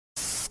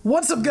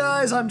What's up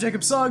guys, I'm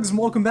JacobTSuggs and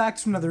welcome back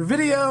to another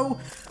video.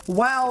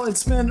 Wow,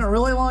 it's been a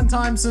really long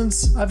time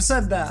since I've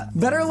said that.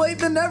 Better late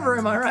than never,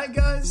 am I right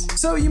guys?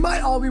 So you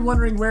might all be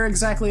wondering where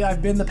exactly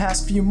I've been the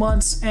past few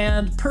months,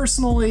 and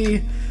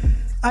personally,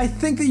 I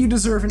think that you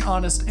deserve an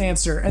honest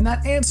answer, and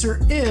that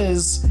answer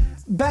is,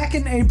 back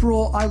in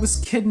April, I was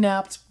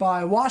kidnapped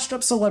by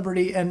washed-up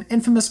celebrity and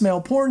infamous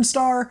male porn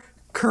star,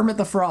 Kermit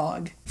the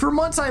Frog. For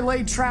months I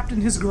lay trapped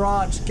in his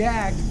garage,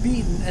 gagged,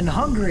 beaten, and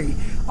hungry,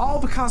 all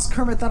because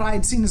Kermit thought I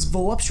had seen his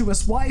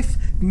voluptuous wife,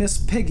 Miss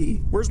Piggy.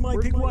 Where's my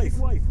pig wife?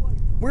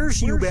 Where's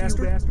she, you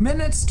bastard?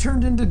 Minutes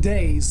turned into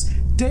days.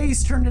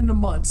 Days turned into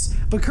months,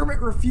 but Kermit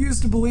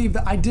refused to believe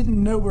that I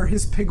didn't know where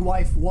his pig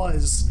wife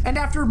was. And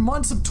after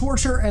months of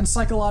torture and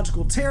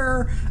psychological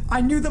terror,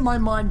 I knew that my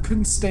mind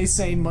couldn't stay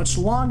sane much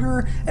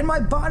longer, and my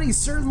body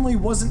certainly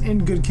wasn't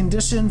in good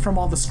condition from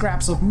all the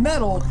scraps of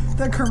metal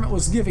that Kermit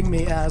was giving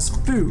me as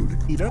food.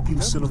 Eat up, you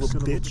son of a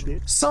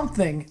bitch.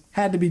 Something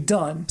had to be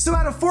done. So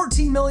out of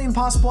 14 million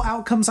possible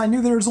outcomes, I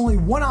knew there was only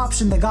one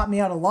option that got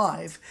me out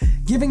alive,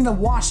 giving the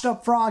washed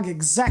up frog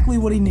exactly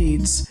what he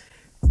needs.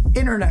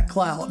 Internet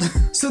cloud.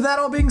 So that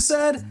all being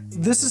said,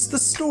 this is the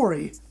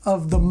story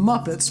of the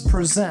Muppets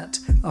Present,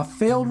 a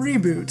failed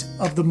reboot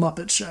of the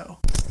Muppet Show.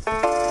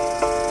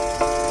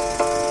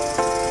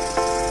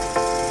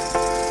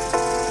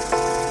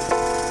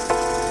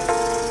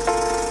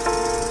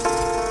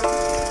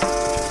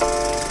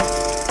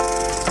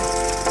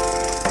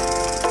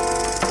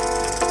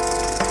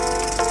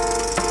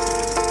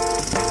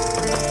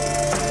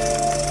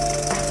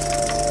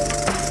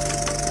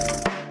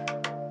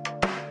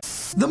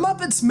 The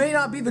Muppets may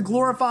not be the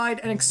glorified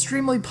and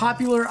extremely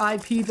popular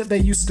IP that they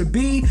used to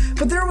be,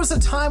 but there was a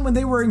time when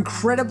they were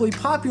incredibly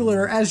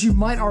popular, as you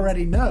might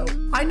already know.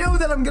 I know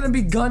that I'm gonna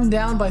be gunned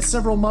down by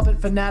several Muppet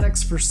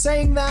fanatics for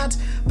saying that,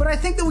 but I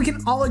think that we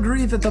can all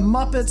agree that the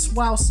Muppets,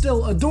 while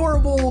still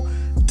adorable,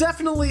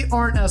 definitely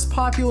aren't as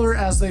popular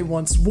as they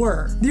once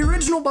were. The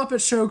original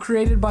Muppet Show,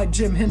 created by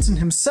Jim Henson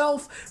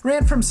himself,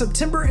 ran from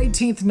September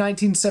 18th,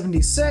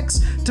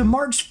 1976 to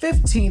March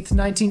 15th,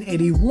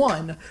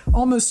 1981,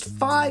 almost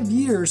 5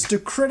 years to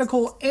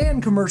critical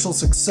and commercial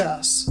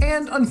success.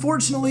 And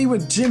unfortunately,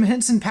 with Jim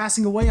Henson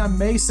passing away on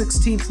May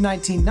 16th,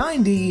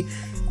 1990,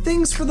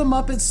 things for the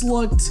Muppets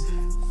looked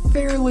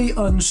fairly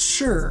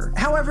unsure.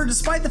 However,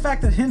 despite the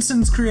fact that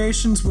Henson's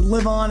creations would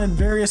live on in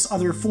various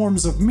other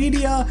forms of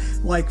media,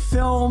 like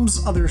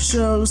films, other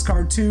shows,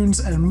 cartoons,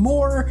 and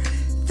more,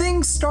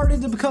 things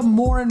started to become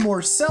more and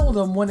more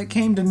seldom when it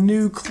came to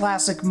new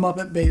classic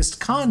Muppet-based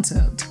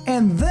content.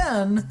 And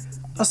then,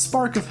 a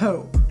spark of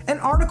hope. An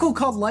article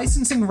called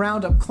Licensing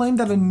Roundup claimed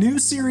that a new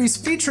series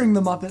featuring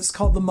the Muppets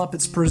called The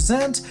Muppets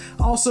Present,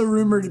 also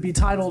rumored to be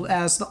titled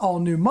as The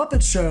All-New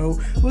Muppet Show,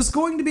 was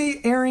going to be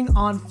airing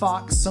on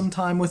Fox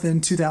sometime within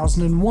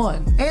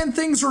 2001. And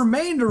things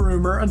remained a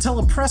rumor until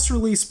a press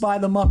release by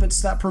the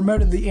Muppets that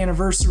promoted the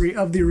anniversary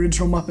of the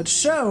original Muppet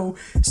Show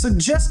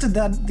suggested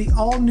that The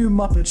All-New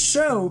Muppet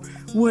Show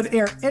would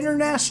air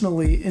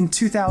internationally in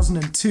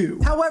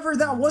 2002. However,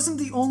 that wasn't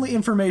the only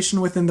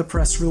information within the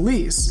press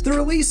release. The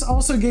release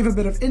also gave a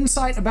bit of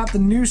insight about the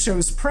new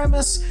show's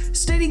premise,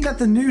 stating that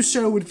the new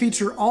show would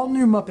feature all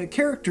new Muppet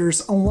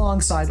characters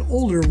alongside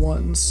older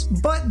ones.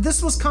 But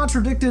this was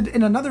contradicted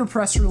in another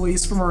press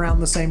release from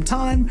around the same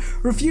time,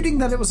 refuting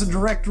that it was a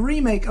direct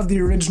remake of the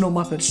original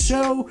Muppet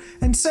Show,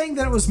 and saying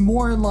that it was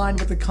more in line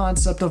with the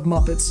concept of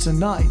Muppets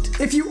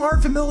Tonight. If you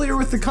aren't familiar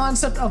with the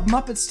concept of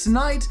Muppets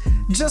Tonight,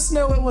 just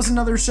know it was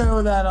another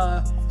show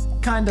that,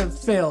 kind of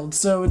failed,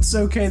 so it's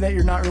okay that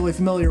you're not really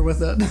familiar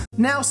with it.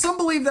 Now, some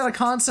believe that a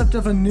concept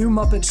of a new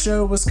Muppet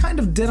Show was kind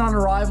of dead on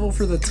arrival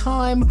for the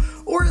time,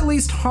 or at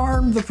least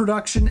harmed the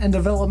production and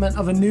development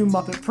of a new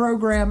Muppet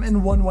program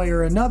in one way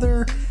or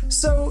another.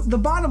 So the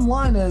bottom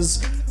line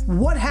is,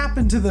 what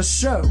happened to the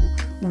show?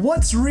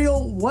 What's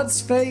real? What's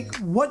fake?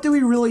 What do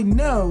we really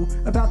know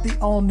about the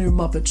all-new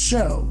Muppet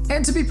Show?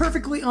 And to be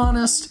perfectly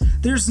honest,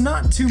 there's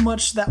not too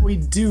much that we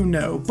do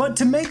know, but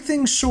to make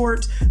things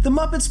short, the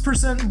Muppets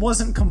Present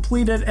wasn't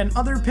completed and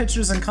other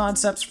pitches and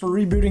concepts for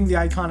rebooting the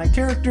iconic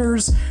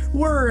characters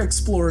were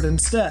explored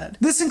instead.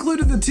 This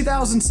included the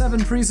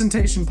 2007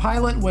 presentation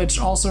pilot, which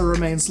also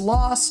remains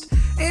lost,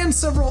 and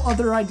several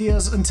other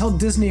ideas until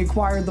Disney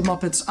acquired the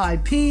Muppets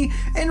IP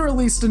and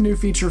released a new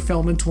feature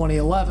film in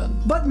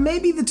 2011. But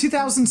maybe the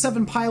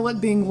 2007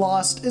 pilot being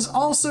lost is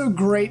also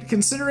great,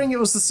 considering it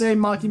was the same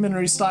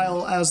mockumentary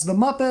style as The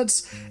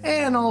Muppets,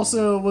 and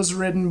also was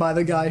written by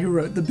the guy who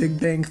wrote The Big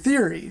Bang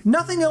Theory.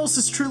 Nothing else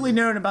is truly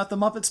known about The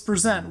Muppets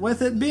Present,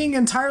 with it being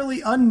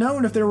entirely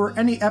unknown if there were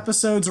any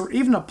episodes or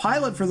even a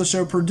pilot for the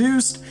show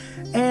produced,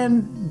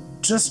 and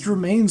just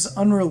remains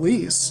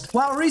unreleased.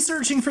 While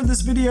researching for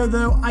this video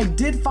though, I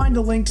did find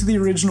a link to the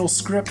original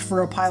script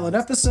for a pilot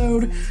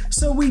episode,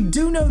 so we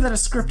do know that a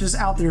script is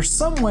out there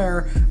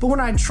somewhere, but when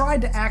I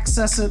tried to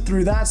access it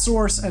through that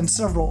source and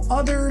several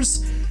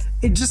others,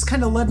 it just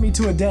kind of led me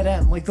to a dead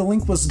end, like the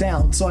link was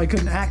down, so I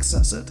couldn't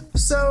access it.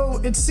 So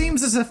it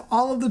seems as if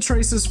all of the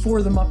traces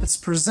for The Muppets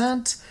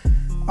Present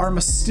are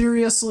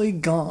mysteriously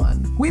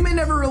gone. We may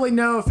never really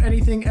know if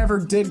anything ever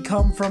did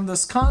come from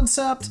this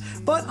concept,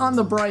 but on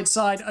the bright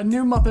side, a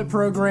new Muppet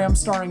program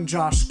starring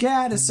Josh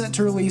Gad is set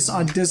to release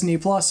on Disney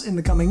Plus in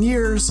the coming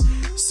years,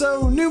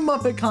 so new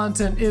Muppet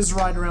content is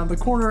right around the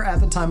corner at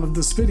the time of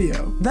this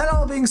video. That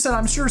all being said,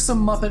 I'm sure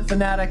some Muppet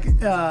fanatic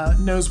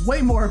knows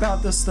way more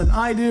about this than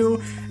I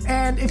do,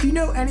 and if you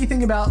know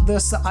anything about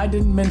this that I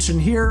didn't mention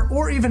here,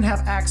 or even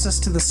have access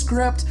to the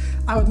script,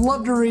 I would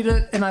love to read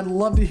it, and I'd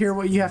love to hear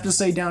what you have to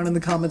say down in the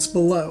comments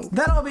below.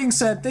 That all being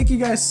said, thank you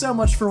guys so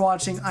much for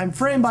watching. I'm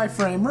Frame by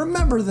Frame.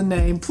 Remember the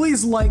name.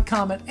 Please like,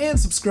 comment, and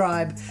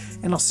subscribe,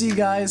 and I'll see you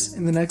guys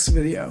in the next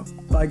video.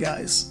 Bye,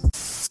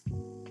 guys.